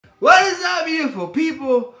What is up, beautiful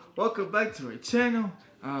people? Welcome back to our channel.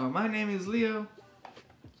 My name is Leo.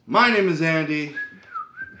 My name is Andy.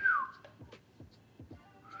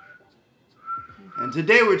 And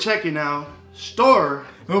today we're checking out STORROR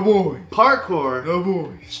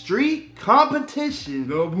Parkour Street Competition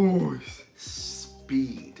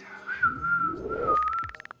Speed.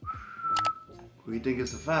 Who do you think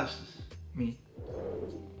is the fastest? Me.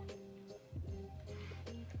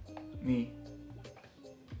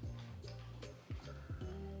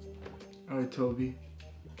 Or Toby.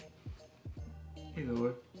 Either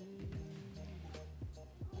way.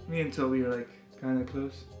 Me and Toby are like kind of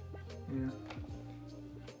close. Yeah.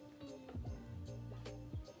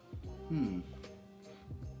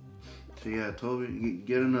 So yeah, Toby,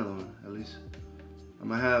 get another one at least. I'm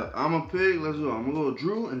gonna pick. Let's go. I'm gonna go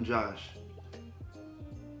Drew and Josh.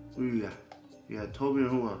 Who you got? You got Toby and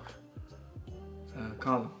who else?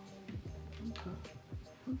 Colin.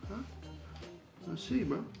 Okay. Let's see,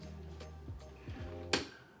 bro.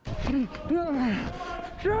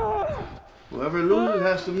 Whoever loses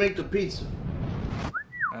has to make the pizza.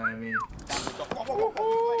 I mean,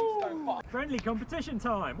 friendly competition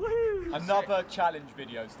time! Woohoo! Another challenge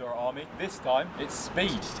video, STORROR Army. This time it's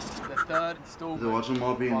speed. The third installment. They watch them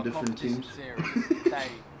all be in different teams. Today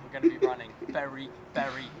we're going to be running very,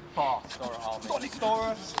 very fast, STORROR Army.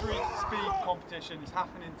 STORROR Street Speed Competition is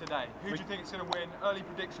happening today. Who do you think is going to win? Early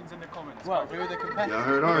predictions in the comments. Well, who are the competitors? I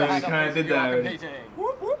heard already. We kind of did that already.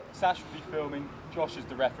 Sash will be filming. Josh is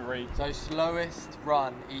the referee. So slowest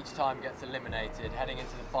run each time gets eliminated. Heading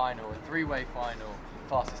into the final, a three-way final.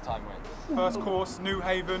 Fastest time wins. First course, New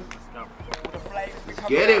Haven. The flames become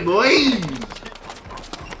Get it, boy!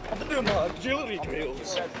 Agility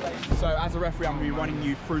drills. So as a referee, I'm going to be running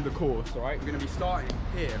you through the course, all right? We're going to be starting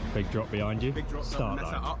here. Big drop behind you. Big drop, Start mess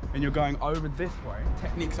line. it up. And you're going over this way.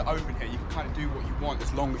 Techniques are open here. You can kind of do what you want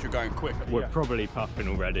as long as you're going quick. We're probably puffing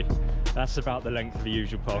already. That's about the length of the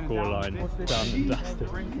usual parkour line. Done and dusted.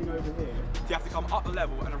 Over here. So you have to come up the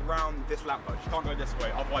level and around this lamppost. You can't go this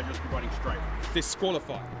way, otherwise you'll just be running straight.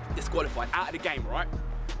 Disqualified. Disqualified. Out of the game, right?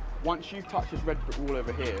 Once you've touched this red brick wall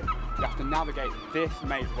over here, you have to navigate this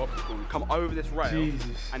maze of obstacles, come over this rail, and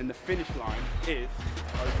then the finish line is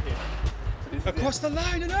over here. Across the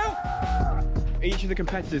line, and out! Each of the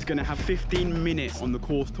competitors is going to have 15 minutes on the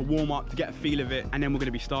course to warm up, to get a feel of it, and then we're going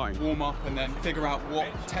to be starting. Warm up and then figure out what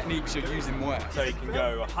techniques you're using where. So you can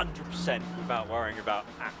go 100% without worrying about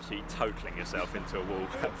absolutely totaling yourself into a wall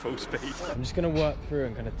at full speed. I'm just going to work through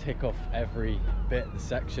and kind of tick off every bit of the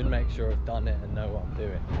section, make sure I've done it and know what I'm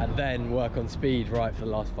doing. And then work on speed right for the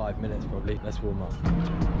last 5 minutes probably. Let's warm up.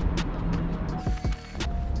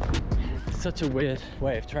 Such a weird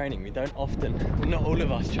way of training. We don't often, not all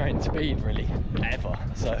of us train speed really, ever.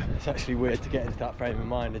 So it's actually weird to get into that frame of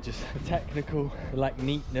mind. It's just the technical, the like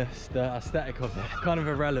neatness, the aesthetic of it, kind of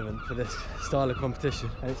irrelevant for this style of competition.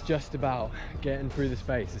 And it's just about getting through the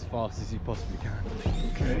space as fast as you possibly can.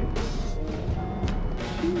 okay.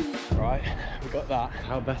 Right, we got that.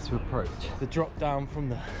 How best to approach? The drop down from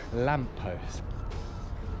the lamppost.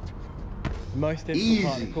 The most difficult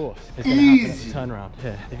part of the course is going to happen at the turnaround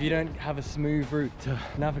here. If you don't have a smooth route to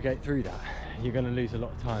navigate through that, you're going to lose a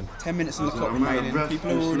lot of time. 10 minutes on the clock remaining.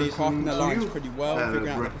 People are already crafting their lines pretty well, figuring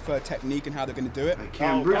out their preferred technique and how they're going to do it. I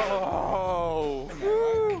can't breathe.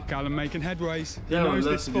 Callum making headways. He Yeah, knows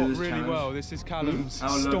I'd love this to do spot this really challenge. well. This is Callum's I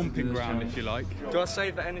would love to do stomping this ground, challenge. if you like. Do I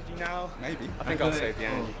save the energy now? Maybe. I think I'll save the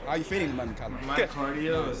energy. How are you feeling at the moment, Callum? My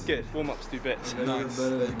cardio is Good. Warm-up's 2 bits. Nice.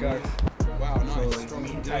 better There you go. Wow, So nice. like Strong me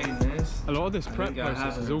intake. doing this, A lot of this I prep think I have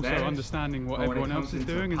process an is also advantage, understanding what but when it everyone else comes is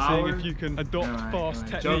into doing and power, seeing if you can adopt fast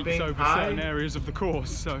techniques jumping over high. certain areas of the course.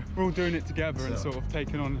 So we're all doing it together and sort of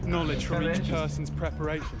taking on knowledge from each person's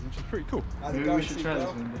preparation, which is pretty cool. maybe we should try this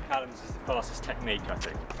one. Callum's is the fastest technique, I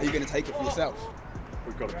think. Are you going to take it for yourself?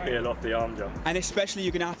 We've got to peel off the arm jump. And especially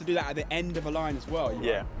you're going to have to do that at the end of a line as well.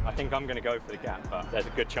 Yeah, I think I'm going to go for the gap, but there's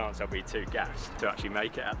a good chance I'll be too gassed to actually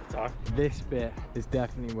make it at the time. This bit is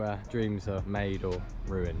definitely where dreams are made or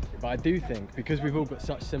ruined. But I do think, because we've all got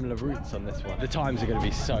such similar routes on this one, the times are going to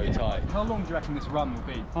be so tight. How long do you reckon this run will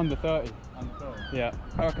be? Under 30. Under 30? Yeah.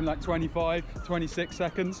 I reckon like 25, 26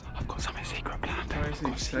 seconds. I've got something secret planned.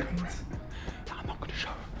 26 seconds? that I'm not going to show.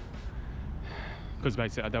 Because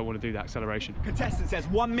basically I don't want to do the acceleration. Contestant says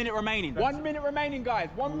 1 minute remaining. 1 minute remaining, guys.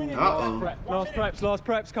 1 minute. Last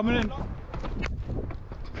preps coming in.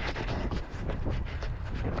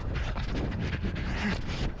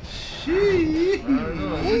 I don't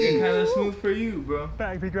know, looking kind of smooth for you, bro.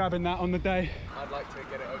 Better be grabbing that on the day. I'd like to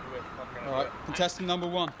get it over with. All right, contestant number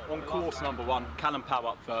 1. On course number 1, Callum Pow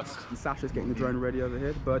up first. And Sasha's getting the drone ready over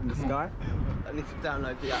here, the bird in the sky. I need to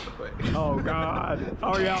download the app quick. Oh God,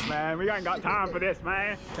 hurry up man, we ain't got time for this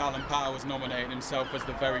man. Callum Power has nominated himself as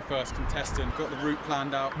the very first contestant. Got the route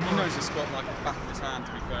planned out. He knows the spot like the back of his hand,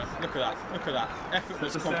 to be fair. Look at that, look at that.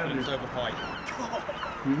 Effortless confidence over height.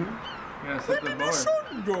 Yeah, set the bar.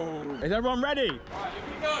 Go. Is everyone ready? Right, here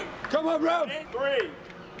we go. Come on, bro. 3,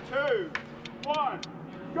 2, 1,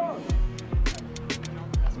 go.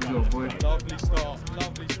 Let's go, boy. Lovely start,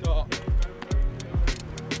 lovely start.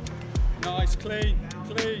 Nice, clean,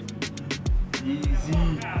 clean.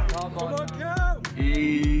 Easy. Come on, Cal.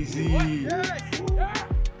 Easy. Yes.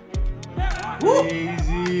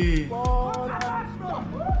 Easy.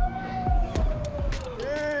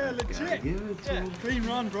 Yeah, legit. Clean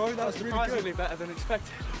run, bro. That was really good. Better than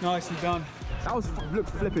expected. Nicely done. That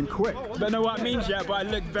looked flipping quick. Don't know what it means yet, but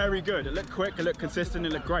it looked very good. It looked quick, it looked consistent,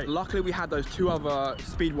 it looked great. Luckily we had those 2 other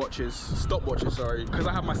stopwatches, sorry. Because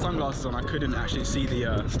I have my sunglasses on, I couldn't actually see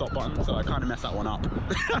the stop button, so I kind of messed that one up.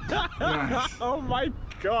 Nice. Oh my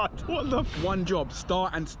God, what the? One job,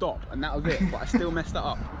 start and stop, and that was it, but I still messed that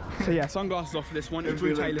up. So yeah, sunglasses off for this one.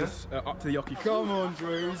 Drew Taylor's up to the yoki. Come on,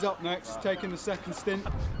 Drew. He's up next, taking the second stint.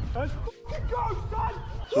 Let's fucking go, son!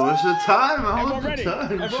 So what's the time? I Everyone want the ready? time.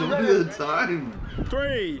 Everyone Show ready? me the time.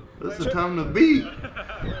 3. What's the time to beat? A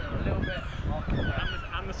little bit.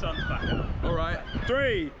 And the sun's back out. All right,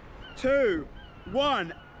 3, 2,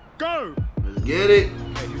 1, go! Let's get it.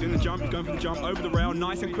 Okay, he's in the jump, he's going for the jump, over the rail,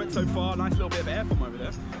 nice and quick so far, nice little bit of air from over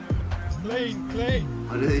there. Clean, clean.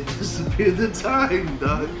 Why did they disappear the time,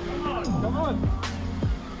 dog? Come on!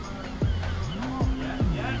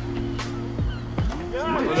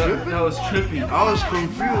 That was trippy. I was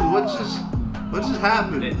confused. What just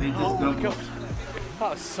happened? They just doubled.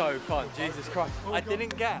 That was so fun, Jesus Christ. I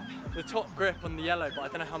didn't get the top grip on the yellow, but I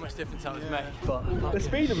don't know how much difference that was made. But The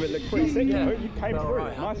speed of it looked pretty sick, Yeah. though. You came through.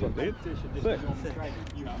 Right. Nice one, dude. Sick.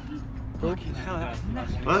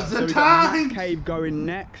 What's So the we got time? Matt Cave going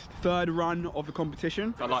next, 3rd run of the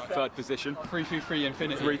competition. I like 3rd position. 3-3-3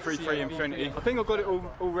 infinity. 3-3-3 infinity. I think I've got it all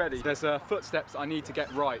already. There's footsteps I need to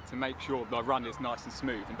get right to make sure my run is nice and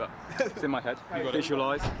smooth, but it's in my head. You got to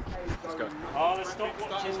visualise. Let's go. Are the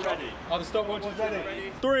stopwatches ready? Are the stopwatches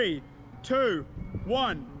ready? 3, 2,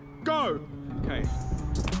 1, go! Okay.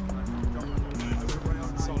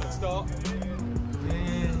 Solid start.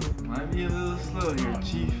 Yeah, might be a little slow here,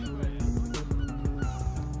 Chief.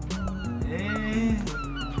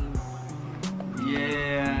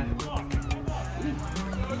 Yeah.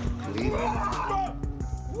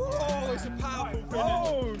 Whoa, it's a powerful finish.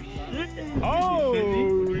 Oh, shit!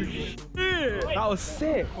 Oh, shit! That was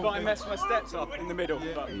sick! But I messed my steps up in the middle,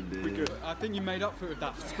 but we're good. I think you made up for it with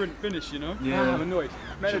that sprint finish, you know? Yeah. I'm annoyed.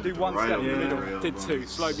 Meant to do one Right step over in the the middle, rail. did 2,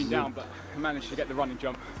 slowed me down, but I managed to get the running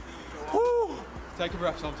jump. Woo! Take a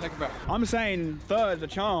breath, Tom, take a breath. I'm saying 3rd's a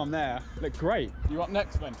charm there. Looked great. You up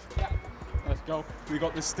next, Ben? Yeah. Let's go. We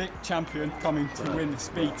got the stick champion coming to win the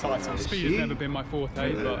speed title. Speed has never been my forte,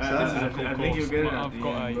 but this is a cool I think you'll course. get it at I've the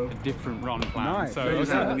got end, bro. a different run plan. Nice. So You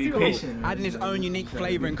just have to be patient. Adding his own unique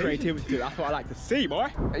flavour and creativity to it. That's what I like to see,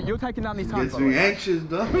 boy. You're taking down these times, Gets by the me way. anxious,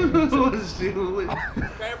 dog. What's she doing? Okay,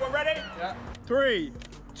 everyone ready? Yeah. 3,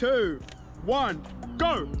 2, 1,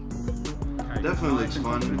 go! Okay, Definitely looks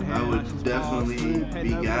fun. I would definitely be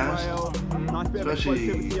gassed. Nice bit of Especially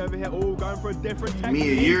explosivity over here. All going for a different technique.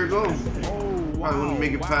 Me a year ago, Oh, wow. I wouldn't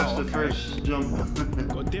make it past the okay. first jump.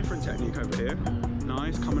 Got a different technique over here.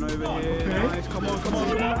 Nice, coming over here. Nice, come on, come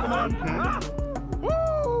on, come on, come on. Woo!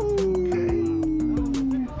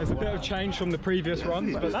 There's a bit of change from the previous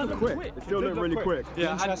runs, but That's quick. It still looked really quick.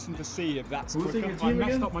 yeah, interesting to see if that's Who's quicker. your I team messed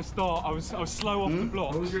again? up my start. I was slow off the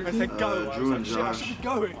block. Who's your I said team? go. I was Drew like, and shit, I Josh. should be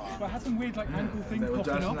going. But I had some weird like ankle thing That was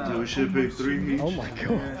popping Josh up. and So we should pick 3 each. Oh my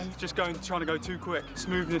god. Just trying to go too quick.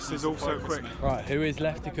 Smoothness is also quick. Right, who is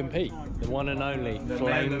left to compete? The one and only man in the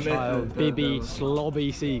flame middle, child, the- Bibby, the- Slobby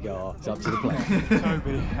Seagar. It's up to the plate.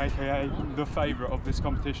 Toby, aka the favourite of this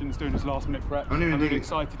competition, is doing his last minute prep. I don't even I'm really think-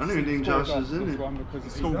 excited. I don't to even see think the Josh scorecard is in for this it. one because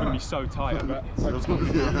it's all going to be so tight. But Let's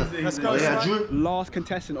go, yeah, son. Drew. Last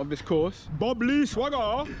contestant of this course, Bob Lee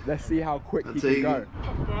Swagger. Let's see how quick I'll he take can it.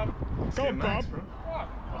 go. Go, Bob.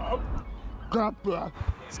 Bob.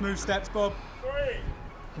 smooth steps, Bob.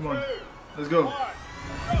 Come on. Let's go.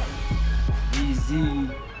 Easy.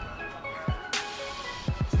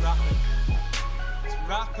 It's rapid. It's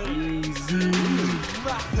rapid. Easy.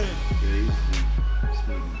 Rapid.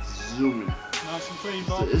 Zooming. Nice and clean,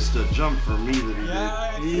 Bob. It's the jump for me that he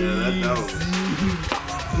Yeah, did. Yeah, that was.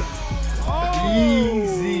 Oh,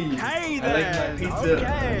 Easy. Hey then.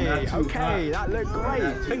 Okay, that looked great.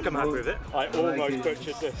 I think I'm happy with it. I almost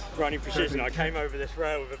butchered this running precision. I came over this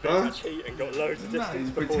rail with a bit of cheat and got loads of distance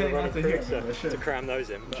before the running to cram those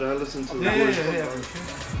in. Should I listen to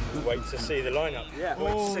the Wait to see the lineup. Yeah.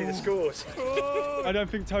 Wait to see the scores. I don't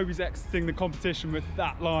think Toby's exiting the competition with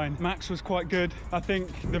that line. Max was quite good. I think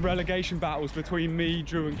the relegation battles between me,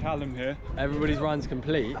 Drew and Callum here. Everybody's run's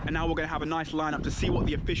complete. And now we're going to have a nice lineup to see what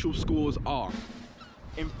the official scores are.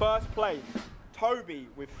 In first place, Toby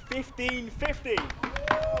with 15.50.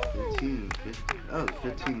 15.50. Oh,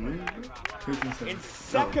 15 minutes. In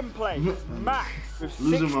second place, Max with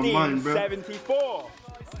Losing my mind, bro. 16.74.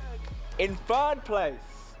 In third place,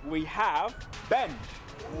 we have Ben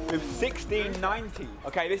with 16.90.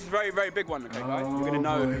 Okay, this is a very, very big one, okay, guys? You're going to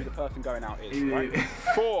know who the person going out is, right?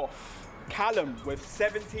 Fourth, Callum with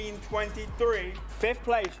 17.23. Fifth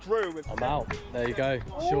place, Drew with... I'm out. There you go.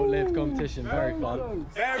 Short-lived competition. Very fun.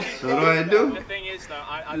 Very So what do I do? The thing is, though,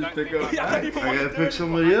 I don't think I gotta pick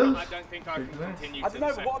somebody else? I don't think I can continue. I don't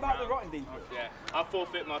know, but what about the rotten deep? Yeah, I'll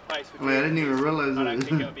forfeit my place for Wait, I didn't even realize I don't that.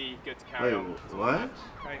 think it'll be good to carry on. What?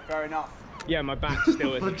 Okay, fair enough. Yeah, my back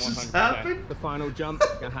still isn't What just 100%. happened? The final jump,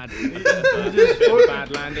 I had a bit of a bad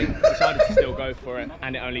landing. Decided to still go for it,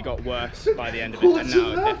 and it only got worse by the end of it. What And just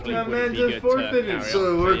now it definitely happened? wouldn't be good to carry on.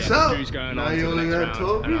 So it works out. Drew's going Now on you to the only next got round,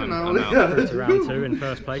 Toby, and and I I'm only out got to round 2 in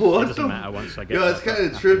first place. What It doesn't the- matter once I get Yo, it's back kind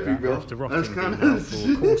of up trippy, after bro. that. That's kind Now of...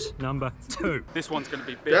 for course number 2. This one's going to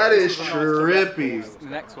be big. That is This the last trippy. The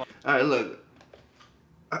next one. Alright, look.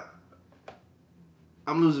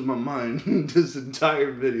 I'm losing my mind this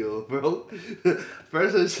entire video, bro.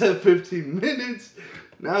 First I said 15 minutes.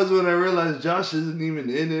 Now is when I realized Josh isn't even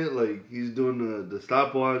in it. Like, he's doing the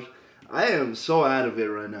stopwatch. I am so out of it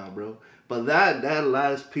right now, bro. But that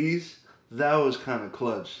last piece, that was kind of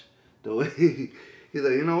clutch. The way he's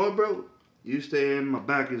like, you know what, bro? You stay in, my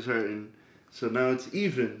back is hurting. So now it's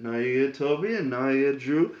even. Now you get Toby and now you get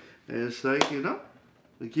Drew. And it's like, you know,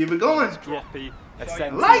 we keep it going. Droppy, I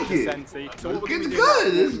like it. So It's getting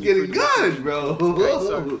good. It's getting good, bro.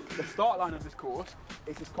 So the start line of this course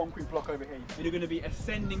is this concrete block over here. And you're going to be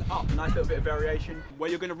ascending up, a nice little bit of variation, where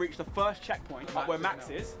you're going to reach the first checkpoint, up where Max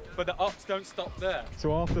is. But the ups don't stop there.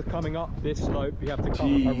 So after coming up this slope, you have to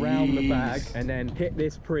come around the bag and then hit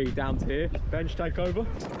this pre down to here. Bench take over.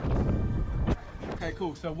 Okay,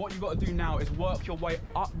 cool. So what you've got to do now is work your way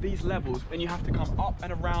up these levels. Then you have to come up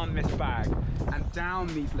and around this bag and down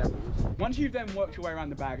these levels. Once you've then worked your way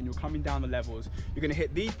around the bag and you're coming down the levels, you're going to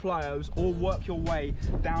hit these plyos or work your way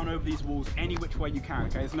down over these walls any which way you can,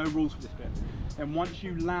 okay? There's no rules for this bit. And once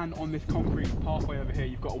you land on this concrete pathway over here,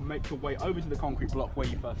 you've got to make your way over to the concrete block where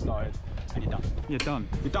you first started, and you're done. You're done.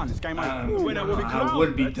 You're done. It's game over. The winner will be crowned. I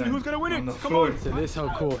would be Let's see done. who's going to win On it. the Come floor. on. So this whole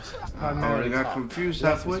course, I already got confused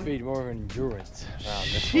less for halfway. speed, more of an endurance around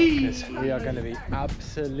this one, because we are going to be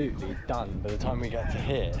absolutely done by the time we get to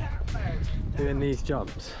here. Doing these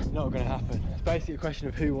jumps, not going to happen. It's basically a question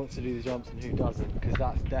of who wants to do the jumps and who doesn't, because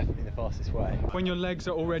that's definitely the fastest way. When your legs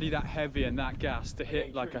are already that heavy and that gassed, to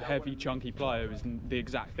hit like a heavy chunky plyo is the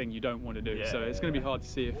exact thing you don't want to do. So it's going to be hard to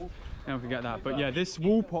see if anyone can get that. But yeah, this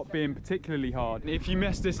wall pop being particularly hard. If you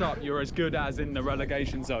mess this up, you're as good as in the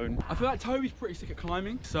relegation zone. I feel like Toby's pretty sick at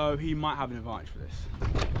climbing, so he might have an advantage for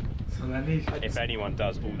this. If anyone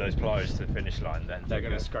does all those plyos to the finish line, then they're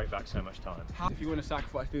going to scrape back so much time. If you want to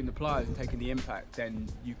sacrifice doing the plyos and taking the impact, then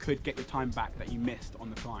you could get your time back that you missed on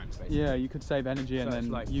the climbs, basically. Yeah, you could save energy and So then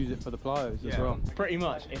it's like- use it for the plyos as well. Pretty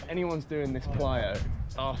much, if anyone's doing this plyo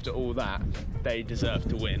after all that, they deserve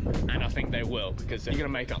to win. And I think they will, because you're going to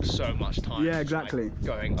make up so much time. Yeah, just, exactly. like,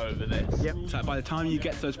 going over this. Yep. So by the time you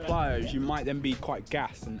get to those plyos, you might then be quite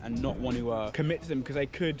gassed and not want to commit to them because they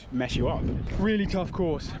could mess you up. Really tough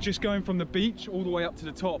course. Just going from the beach all the way up to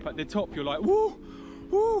the top. At the top, you're like, woo,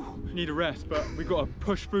 woo, need a rest, but we've got to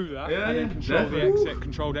push through that and then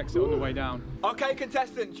controlled exit on the way down. Okay,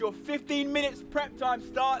 contestants, your 15 minutes prep time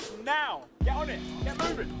starts now. Get on it, get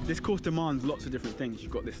moving. This course demands lots of different things.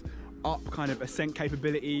 You've got this up kind of ascent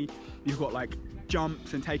capability, you've got like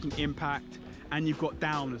jumps and taking impact, and you've got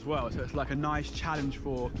down as well. So it's like a nice challenge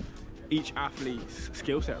for each athlete's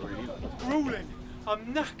skill set, really. Ruling,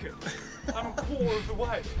 I'm knackered. I'm a quarter of the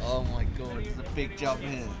way. Oh my god, it's a big jump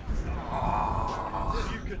here.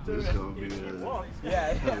 You could do This it. gonna be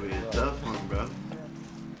Yeah. gonna be a tough one, bro.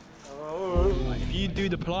 If you do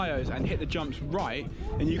the plyos and hit the jumps right,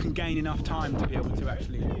 then you can gain enough time to be able to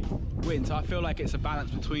actually wins. I feel like it's a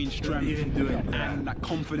balance between strength and that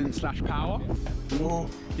confidence / power.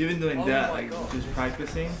 Even doing that, like just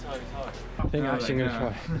practicing. I think I'm actually going to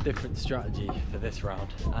try a different strategy for this round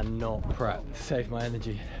and not prep to save my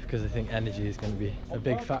energy, because I think energy is going to be a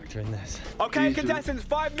big factor in this. Okay, contestants,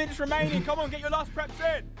 5 minutes remaining. Come on, get your last preps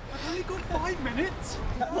in. I've only got 5 minutes.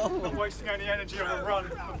 I'm not wasting any energy on a run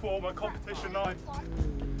before my competition night.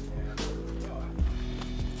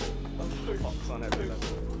 On every level.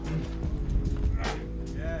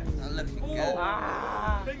 Yeah. Looking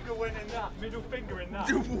good. Finger went in that. Middle finger in that.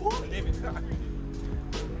 What?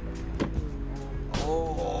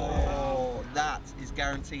 Oh, that is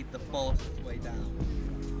guaranteed the fastest way down.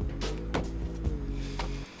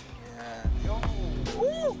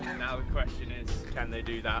 Yeah. Now the question is, can they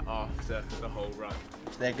do that after the whole run?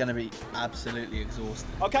 They're going to be absolutely exhausted.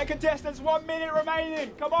 Okay, contestants, 1 minute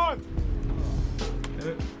remaining. Come on.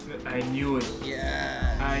 I knew it.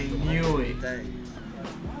 Yeah. I knew it.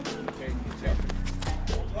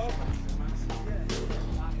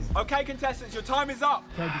 Okay, contestants, your time is up.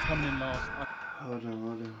 Toby's coming in last. Hold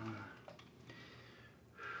on.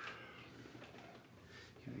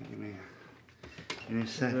 Give me a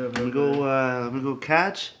sec. Let me go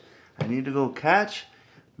catch. I need to go catch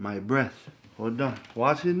my breath. Hold on.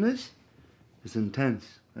 Watching this is intense.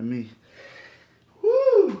 Let me.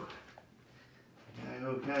 Woo! I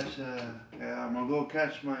go catch. I'm gonna go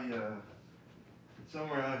catch my. It's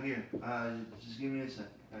somewhere out here. Just give me a sec.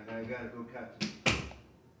 I gotta go catch it.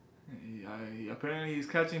 Apparently he's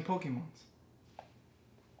catching Pokemons.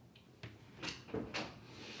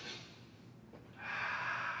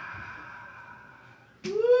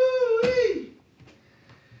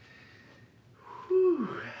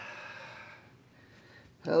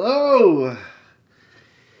 Hello.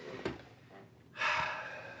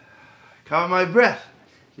 Caught my breath.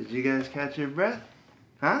 Did you guys catch your breath?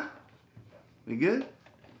 Huh? We good?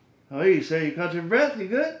 Oh, you say you caught your breath? You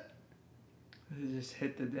good? You just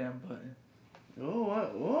hit the damn button. Oh,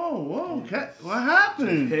 what? Whoa. What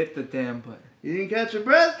happened? Just hit the damn button. You didn't catch your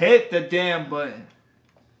breath? Hit the damn button.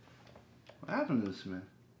 What happened to this man?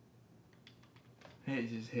 Hey,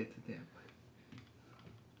 just hit the damn button.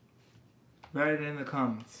 Write it in the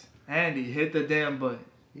comments. Andy, hit the damn button.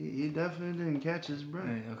 He definitely didn't catch his breath.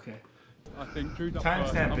 Hey, okay. I think Drew's up Timestamp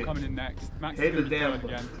first. I'm it. coming in next. Max Hit the is damn third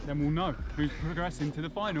button. again. Then we'll know who's progressing to the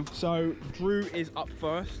final. So Drew is up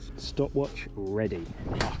first. Stopwatch ready.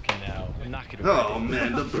 Fucking hell. I'm knackered Oh already.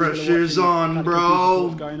 man, the pressure's on, bro.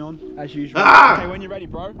 What's going on as usual? Ah! Okay, when you're ready,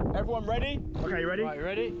 bro. Everyone ready? Okay, you ready? Right, you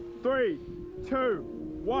ready? 3, 2,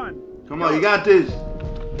 1. Come on, you got this.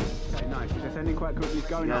 Okay, nice. He's ascending quite quickly. He's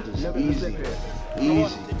going You up. got this. Little bit of a Easy. slip here.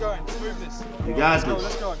 Easy. Keep going. Smooth this. You got Let's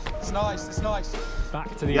this. go. It's nice. It's nice.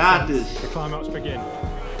 Back to the You got ascent. this. The climb-ups begin.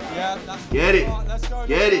 Yeah, that's Get it. Let's go.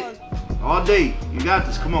 Get it. All day. You got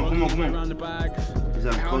this. Come on. Around the bags. He's How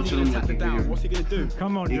is coaching he him gonna tap with it the down? gear. What's he gonna do?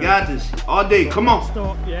 Come on, You Drew. got this. All day. Come on.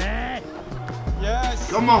 Stop. Yeah. Yes.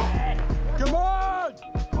 Come on. Come on.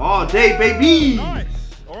 All day, baby. Nice.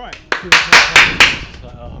 All right.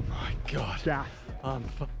 Oh my god. Yeah. I'm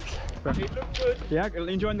fucked. You look good. Yeah,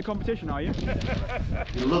 enjoying the competition, are you?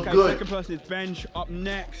 You look Okay, good. second person is Benj up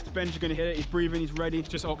next. Benj is going to hit it. He's breathing. He's ready.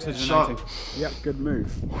 Just oxygenating. Shot. Yep, good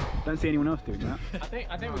move. Don't see anyone else doing that.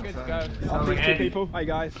 I think we're good to go. I'll see two people. Hi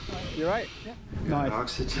guys. You right? Yeah. Nice.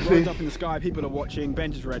 Oxygen. Rolled up in the sky. People are watching.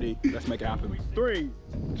 Benj is ready. Let's make it happen. 3,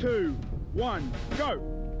 2, 1, go.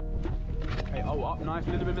 Okay, oh, up nice.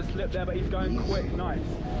 A little bit of a slip there, but he's going quick. Nice.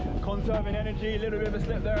 Conserving energy. A little bit of a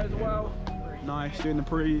slip there as well. Nice. Doing the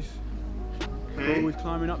prees. Okay. Always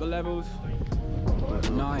climbing up the levels.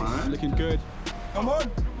 Nice. Climb. Looking good. Come on.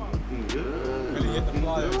 Looking good. Really hit the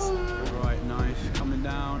pliers. Right, nice. Coming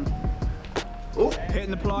down. Oh.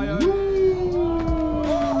 Hitting the plyo.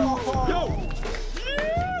 Yo!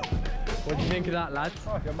 What do you think of that, lads?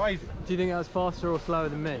 Amazing. Do you think that was faster or slower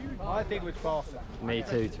than me? I think it was faster. Me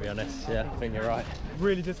too, to be honest. Yeah, I think you're right.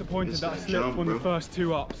 Really disappointed It's that a slip jump, on the bro. first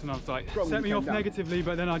 2 ups, and I was like, Probably set me came off down. negatively,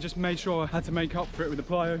 but then I just made sure I had to make up for it with the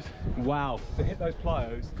plyos. Wow, to hit those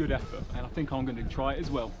plyos, good effort, and I think I'm going to try it as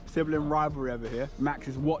well. Sibling rivalry over here. Max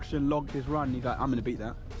has watched and logged his run. He's like, I'm going to beat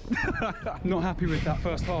that. Not happy with that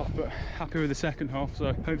first half, but happy with the second half,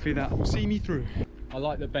 so hopefully that will see me through. I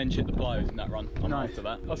like that Benj hit the plyos in that run. I'm Nice. after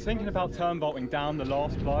that. I was thinking about turn vaulting down the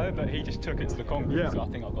last plyo, but he just took it to the concrete, Yeah. so I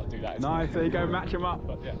think I've got to do that. as Nice, well. there you go, match him up.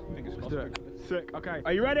 But yeah, I think it's Let's do it. Sick, okay.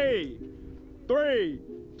 Are you ready? 3,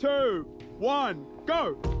 2, 1,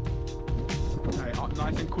 go! Okay, up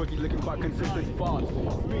nice and quick. He's looking quite consistent, fast.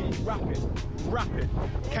 Speed, rapid.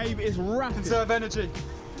 Cave is rapid. Conserve energy.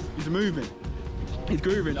 He's moving. He's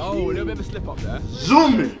grooving. Oh, a little bit of a slip up there.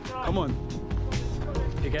 Zooming. Come on.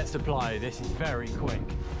 it gets to play. This is very quick.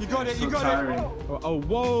 You got it, you got tiring. it. Oh,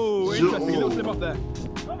 whoa, interesting. A little slip up there.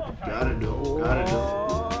 Gotta do it, gotta do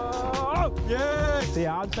Oh, yeah. So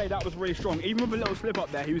yeah, I'd say that was really strong. Even with a little slip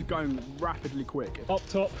up there, he was going rapidly quick. Up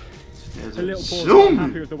top. it. A little pause. Zoom. I'm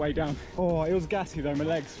happy with the way down. Oh, it was gassy though. My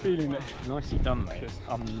legs feeling it. Nicely done, mate.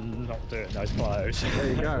 I'm not doing those plyos. There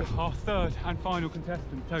you go. Our third and final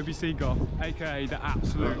contestant, Toby Seagull, aka the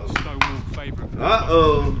absolute Stonewall favourite.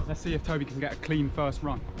 Uh-oh. Let's see if Toby can get a clean first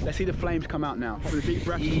run. Let's see the flames come out now. For the deep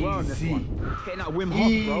breath as well in this one. Getting that Wim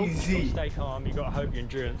Hof, bro. Easy. Stay calm, you got to hope your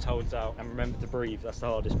endurance holds out, and remember to breathe. That's the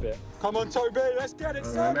hardest bit. Come on, Toby, let's get it,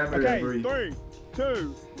 son. Okay, 3,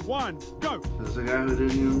 2, 1, go. There's a guy who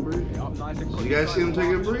didn't even breathe. Up nice and quick. You guys see him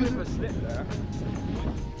take a breather?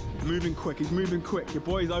 Moving quick, he's moving quick. Your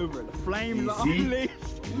boy's over it. The flames are unleashed.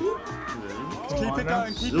 Keep it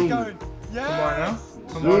going, keep it going. Yeah.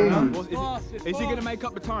 Come on now. Come on now. Is he gonna make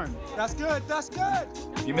up the time? That's good, that's good.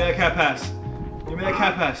 Give me that cat pass. Give me that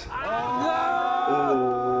cat pass. Come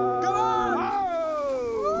on!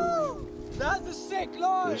 Oh. That's a sick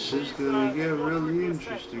line. This is gonna get really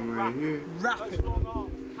interesting right here. Rapid.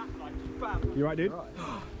 You right, dude?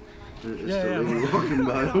 It's the lady walking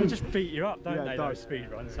by They him. just beat you up, don't Yeah, they, it those does. speed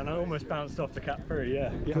runs? And I almost bounced off the cat through,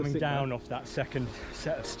 yeah. Coming sick, down man. off that second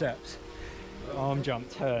set of steps. Arm jump,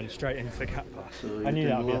 turn straight into the cat pass. So you I knew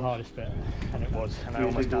that would be the think hardest bit, and it was. And I You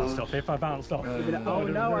almost think bounced lost? off. If I bounced off, Oh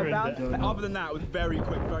no, I bounced. it. Other than that, it was very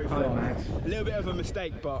quick, very fast. A little bit of a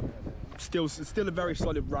mistake, but still a very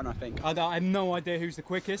solid run, I think. I have no idea who's the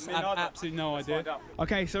quickest. I have absolutely no idea.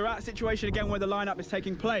 Okay, so we're at a situation again where the lineup is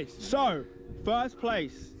taking place. So, first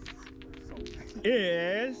place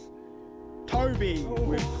is Toby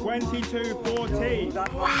with 22.14.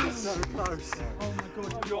 That was so close.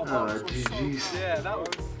 GG's. Yeah, that was.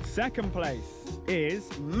 Second place is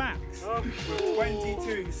Max with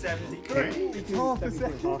 22.73. Half a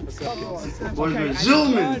second. Boys Okay, are and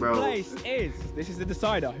zooming, third bro. place is, this is the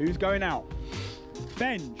decider, who's going out?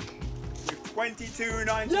 Benj with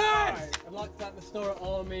 22.95. Yes! I'd like to thank the STORROR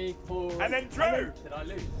Army for... And then Drew! Did I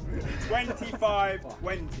lose?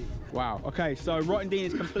 25.20. Wow, okay, so Rotten Dean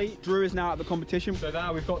is complete. Drew is now out of the competition. So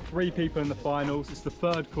now we've got 3 people in the finals. It's the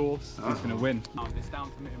third course. Who's going to win? It's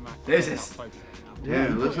down to me and Max. This is. Yeah,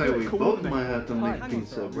 it looks like we both might have to make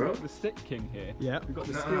pizza, bro. We've got the stick king here. Yeah. We've got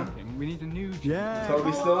the skill king. We need a new. Yeah.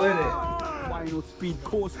 Toby's still in it. Final speed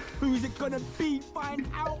course. Who's it gonna be? Find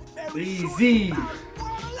out very Easy.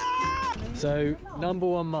 So, number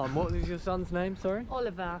one mum, what was your son's name, sorry?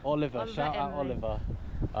 Oliver. Oliver, shout out Oliver.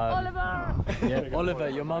 Oliver! Yeah, Oliver,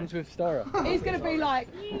 your mum's with STORROR. He's going to be like,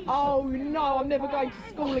 oh no, I'm never going to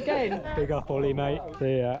school again. Big up, Ollie, mate.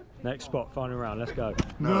 See ya. Next spot, final round. Let's go.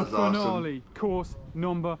 The finale, course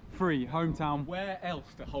number 3, hometown. Where else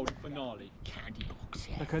to hold a finale? Candy box.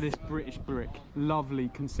 Yeah. Look at this British brick, lovely,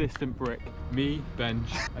 consistent brick. Me, Benj,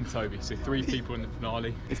 and Toby. So 3 people in the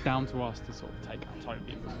finale. It's down to us to sort of take out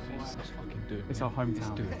Toby. Let's fucking do it. It's our hometown.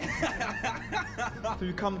 Let's do it. So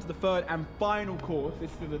we come to the third and final course.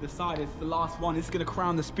 This is the decider. It's the last one. This is going to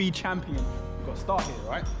crown the speed champion. We've got to start here,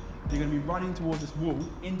 right? You're going to be running towards this wall,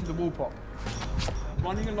 into the wall pop.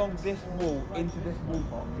 Running along this wall, into this wall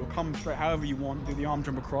pop. You'll come straight however you want, do the arm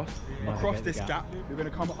jump across. Across this gap. You're going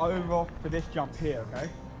to come over for this jump here, okay?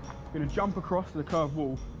 You're going to jump across the curved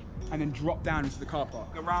wall and then drop down into the car park.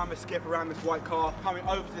 Around the skip, around this white car, coming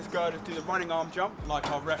over to this girder to do the running arm jump. Like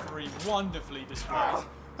our referee wonderfully displays.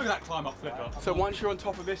 Look at that climb up flip up. So once you're on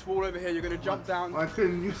top of this wall over here, you're going to jump down. Why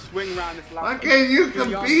couldn't you swing around this ladder? Why can't you Do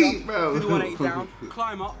the arm compete, jump, bro? Do the 180 down,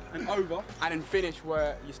 climb up and over, and then finish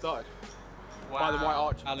where you started. By the white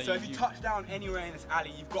arch. Ali, so if you touch down anywhere in this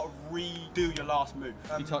alley, you've got to redo your last move.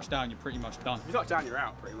 If you touch down, you're pretty much done. If you touch down, you're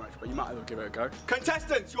out pretty much, but you might as well give it a go.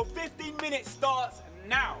 Contestants, your 15 minutes starts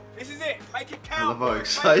now. This is it. Make it I count. love how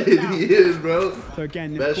excited he is, bro. So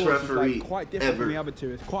again, Best this course referee is like quite different ever. from the other two.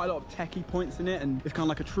 It's quite a lot of techie points in it, and it's kind of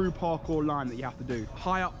like a true parkour line that you have to do.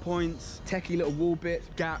 High up points, techie little wall bits,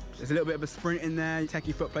 gaps. There's a little bit of a sprint in there.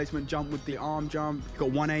 Techie foot placement jump with the arm jump. You've got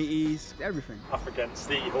 180s, everything. Up against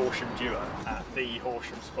the Horsham duo at the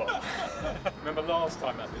Horsham spot. Remember last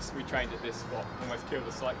time at this, we trained at this spot, almost killed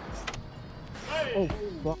a cyclist. Hey. Oh,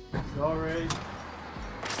 fuck. Sorry.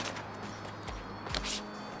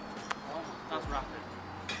 That's rapid.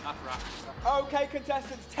 That's rapid. Okay,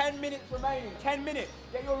 contestants, 10 minutes remaining. 10 minutes.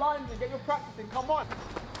 Get your lines in, get your practice in. Come on.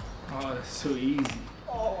 Oh, that's so easy.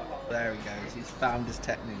 Oh, there he goes. He's found his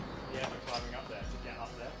technique. Yeah, we're climbing up there to get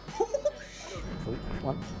up there.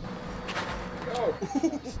 One. Go.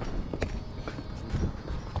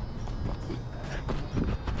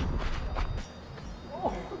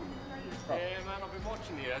 Yeah, man, I've been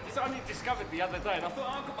watching you. I only discovered the other day, and I thought,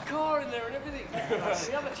 oh, I've got my car in there and everything.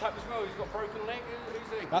 The other chap as well, he's got a broken leg. Who's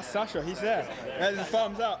he? That's Sasha, he's there. There's a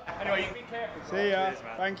thumbs up. Anyway, you be careful. See ya.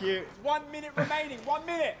 Thank you. 1 minute remaining, 1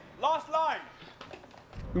 minute. Last line.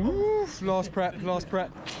 Oof, last prep.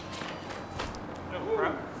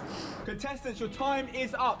 Contestants, your time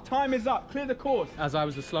is up. Time is up. Clear the course. As I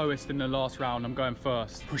was the slowest in the last round, I'm going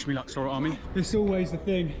first. Push me like STORROR Army. It's always the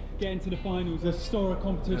thing. Getting to the finals, the STORROR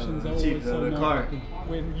competitions are always so nerve-wracking.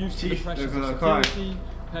 We're used to the pressures of security,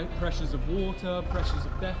 pressures of water, pressures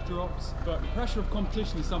of death drops, but the pressure of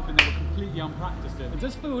competition is something that we're completely unpracticed in. It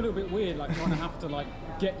does feel a little bit weird, like trying to have to like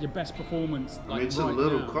get your best performance. Like, I mean, it's right a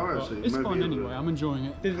little now, car, so you it's might fun be able anyway. to... I'm enjoying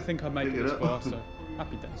it. Didn't think I'd make it this far, so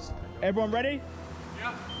happy days. Everyone ready?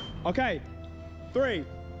 Yeah. Okay. 3,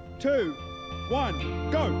 2,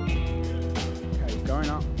 1, go! Okay, going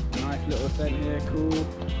up. Nice little ascent here, cool.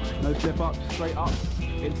 No slip up, straight up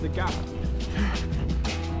into the gap.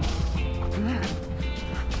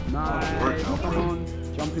 Nice, come on,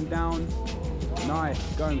 jumping down. Nice,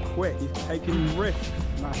 going quick, he's taking risks.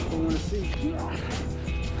 That's what we want to see.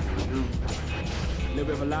 A little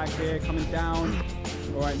bit of a lag here, coming down.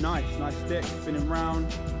 All right, nice stick, spinning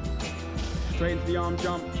round. Straight into the arm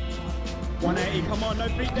jump. 180, come on, no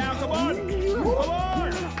feet down, come on! Come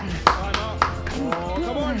on! Climb up. Oh,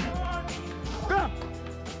 come on! Go!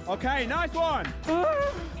 Okay, nice one!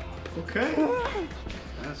 Okay.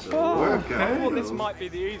 That's a workout. I thought this might be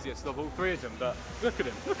the easiest of all three of them, but look at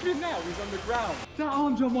him. Look at him now, he's on the ground. That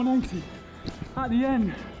arm jump 180 at the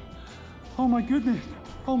end. Oh my goodness.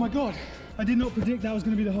 Oh my God. I did not predict that was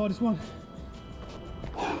going to be the hardest one.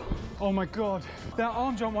 Oh my God. That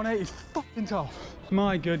arm jump 180 is fucking tough.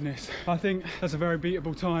 My goodness. I think that's a very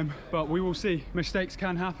beatable time, but we will see. Mistakes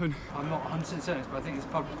can happen. I'm not 100% certain, but I think it's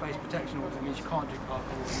public-based protection order. It means you can't do parkour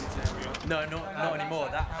in this area. No, not anymore.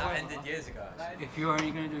 That ended years ago. If you're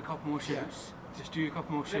only going to do a couple more shoots, just do a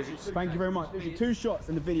couple more shoots. Thank you very much. 2 shots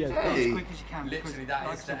in the video. As quick as you can. Literally, that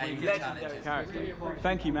is the aim challenge.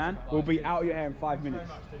 Thank you, man. We'll be out of your hair in 5 minutes.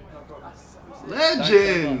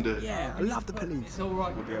 Legend! Yeah, I love the police. It's all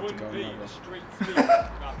right. We'll be able to go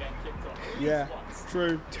yeah,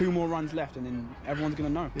 true. 2 more runs left and then everyone's going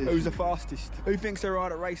to know. Who's the fastest? Who thinks they're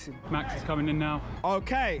hard at racing? Max is coming in now.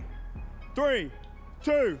 Okay. 3,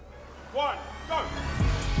 2, 1, go!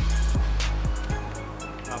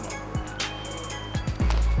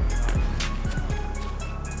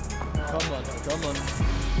 Come on.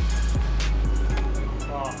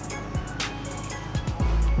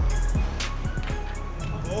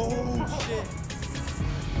 Oh, shit.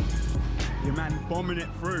 Your man bombing it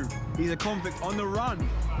through. He's a convict on the run.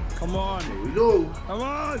 Come on. Here we go. Come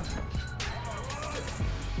on.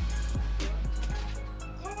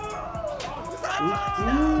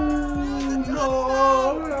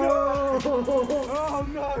 Oh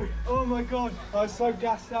no! Oh my God! I was so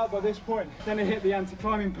gassed out by this point. Then it hit the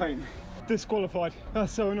anti-climbing paint. Disqualified.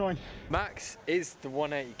 That's so annoying. Max is the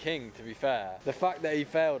 180 king, to be fair. The fact that he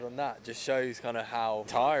failed on that just shows kind of how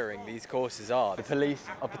tiring these courses are. The police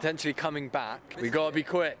are potentially coming back. We gotta be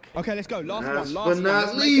quick. Okay, let's go. Last one. But not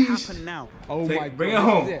Let's least. make it happen now. Oh my God. Bring it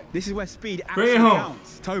home. This is where speed actually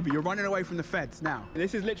counts. Toby, you're running away from the feds now.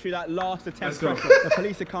 This is literally that last attempt. Let's go. The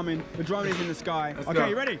police are coming. The drone is in the sky. Let's okay, go.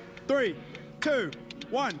 you ready? 3, 2,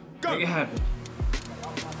 1, go. Make it happen.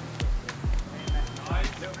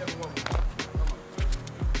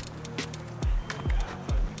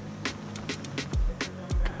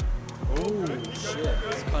 Oh shit,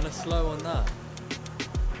 it's kind of slow on that.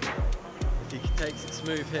 If he takes it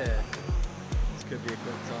smooth here, this could be a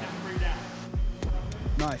quick time.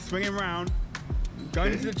 Nice, swinging round.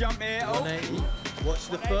 Going into the jump here. 180, watch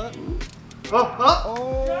the foot.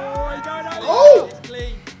 Oh, he's going over. Oh! It's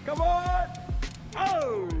clean. Come on.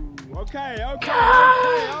 Oh, okay.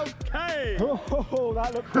 Oh,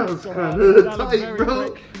 that looked That was close. kind That of looked tight, very bro.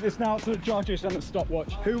 quick. It's now to the judges and the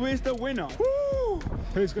stopwatch. Who is the winner?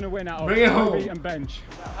 Who's going to win out of Bring it home. Toby and Bench?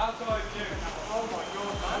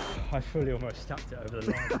 I fully almost stacked it over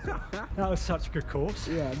the line. That was such a good course.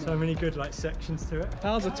 Yeah. So many good sections to it.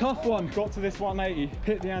 That was a tough one. Got to this 180,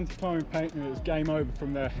 hit the anti-climbing paint, and it was game over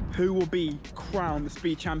from there. Who will be crowned the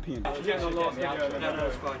speed champion? So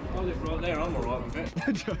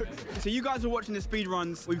you guys are watching the speed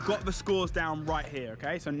runs. We've got the scores down right here,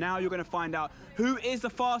 okay? So now you're going to find out who is the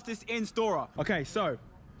fastest in STORROR. Okay, so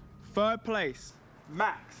 3rd place,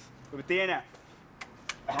 Max with a DNF.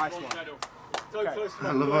 Nice one. So close to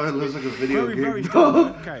I love how it looks like a video game. Very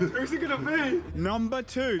strong. Okay. Who's it going to be? Number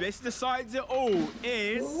 2, this decides it all,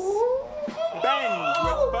 is Ben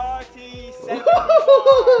with 37.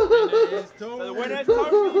 So the winner is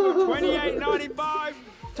Toby with 28.95.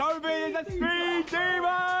 Toby is a speed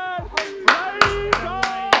demon!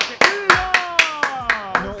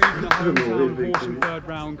 hometown horse and third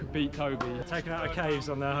round could beat Toby. Taking out the caves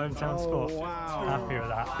on their hometown spot. Wow. Happy with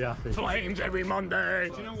that. Be happy. Flames every Monday.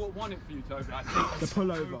 Do you know what won it for you, Toby? I think the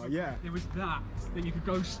pullover, yeah. It was that you could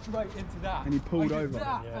go straight into that. And he pulled over.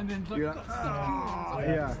 That, and then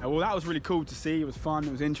yeah. Well, that was really cool to see. It was fun.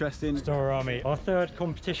 It was interesting. STORROR Army, our third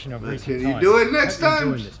competition of recent Can times. you do it next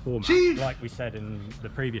time? This format. Chief. Like we said in the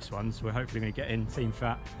previous ones, we're hopefully going to get in Team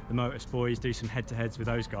Fat, the Motus Boys, do some head-to-heads with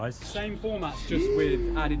those guys. Same formats, just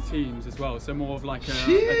with added teams as well. So more of like a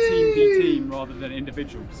team v team rather than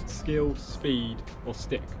individuals. Skill, speed, or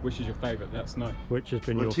stick. Which is your favourite? Let us know. Which has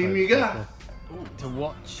been what your team favourite? You got? To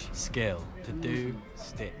watch, skill. To do,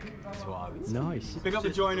 stick. Is what I would say. Nice. Pick up the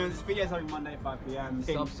joiners. Videos every Monday at 5 PM.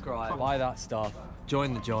 Subscribe. Buy that stuff.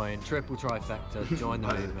 Join the join. Triple trifecta. Join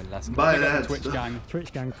the movement. Let's go. Buy that Twitch gang.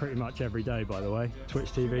 Twitch gang pretty much every day, by the way.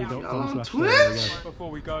 TwitchTV.com/. Twitch. Before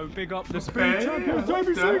we go, big up the speed champion,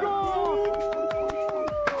 Toby Seagull!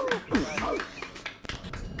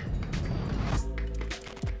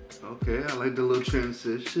 Okay, I like the little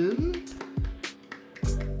transition.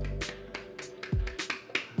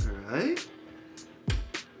 Alright.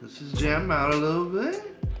 Let's just jam out a little bit.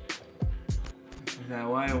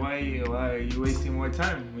 Why are you wasting more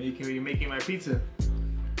time when you can be making my pizza?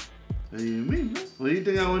 What do you mean? What do you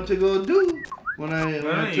think I went to go do when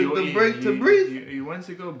I took the break to breathe? You went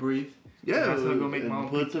to go breathe. Yeah, I go make my own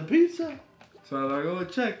put some pizza. So I go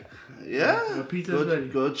check. Yeah. The pizza's ready.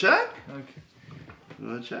 Go check. Okay.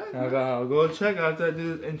 Go check. I'll go check after I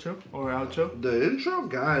do the intro or outro. The intro?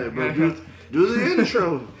 Got it, bro. Do the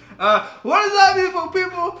intro. What is up, beautiful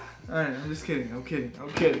people? Alright, I'm just kidding. I'm kidding.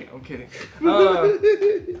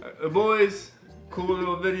 The boys, cool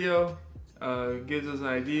little video. Gives us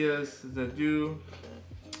ideas to do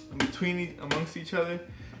amongst each other,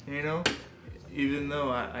 you know. Even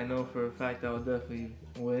though I know for a fact I will definitely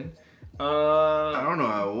win. I don't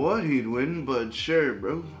know what he'd win, but sure,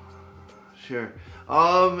 bro. Sure.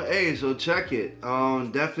 Hey, so check it.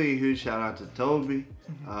 Definitely a huge shout out to Toby.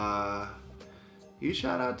 Huge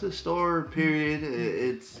shout out to STORROR, period.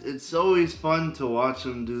 It's always fun to watch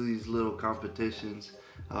him do these little competitions.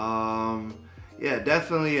 Yeah,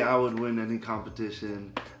 definitely I would win any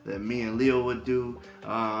competition that me and Leo would do.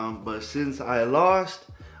 But since I lost,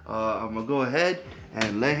 I'm gonna go ahead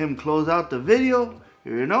and let him close out the video,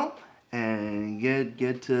 you know, and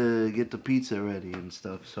get the pizza ready and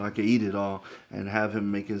stuff so I can eat it all and have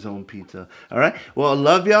him make his own pizza. All right. Well, I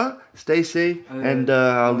love y'all. Stay safe, and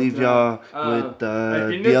I'll leave y'all with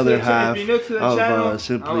the other half of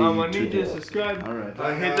Simply I'm gonna need you to subscribe. All right.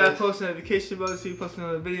 Hit that post notification button so you post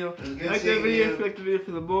another video. Like the video if you like the video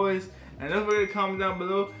for the boys, and don't forget to comment down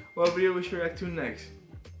below what video we should react to next.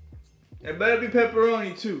 It better be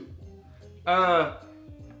pepperoni too.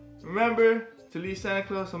 Remember to leave Santa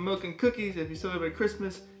Claus some milk and cookies if you celebrate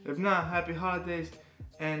Christmas. If not, happy holidays.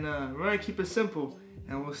 And remember to keep it simple.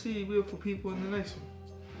 And we'll see you beautiful people in the next one.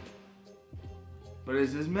 But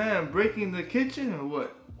is this man breaking the kitchen or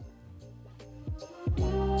what?